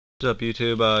What's up,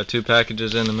 YouTube? Two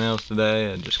packages in the mail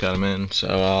today. I just got them in,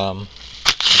 so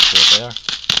let's see what they are.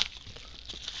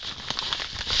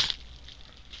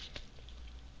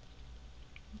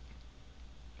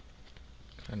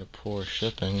 Kind of poor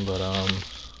shipping, but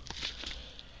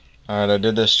alright, I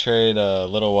did this trade a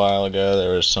little while ago.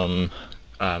 There was some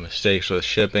mistakes with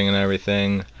shipping and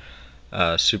everything.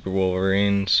 Super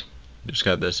Wolverines. Just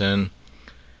got this in.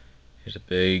 Here's a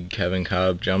big Kevin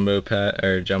Cobb jumbo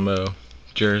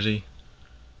jersey.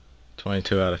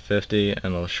 22 out of 50, and a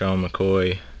LaShawn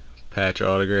McCoy patch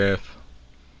autograph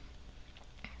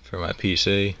for my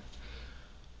PC.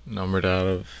 Numbered out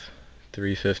of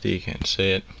 350, you can't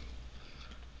see it.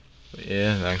 But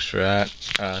yeah, thanks for that.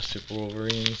 Super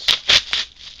Wolverines.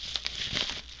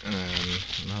 And then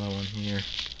another one here.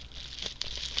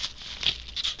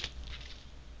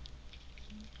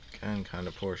 Again, kind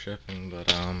of poor shipping,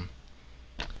 but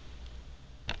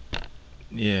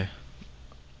yeah.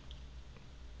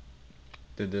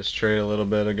 Did this trade a little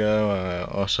bit ago.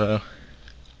 Also,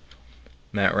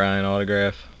 Matt Ryan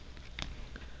autograph.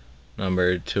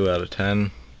 Numbered 2 out of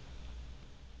 10.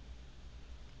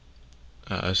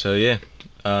 So yeah,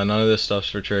 none of this stuff's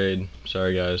for trade.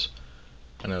 Sorry guys.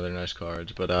 I know they're nice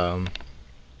cards, but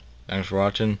thanks for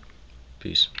watching.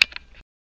 Peace.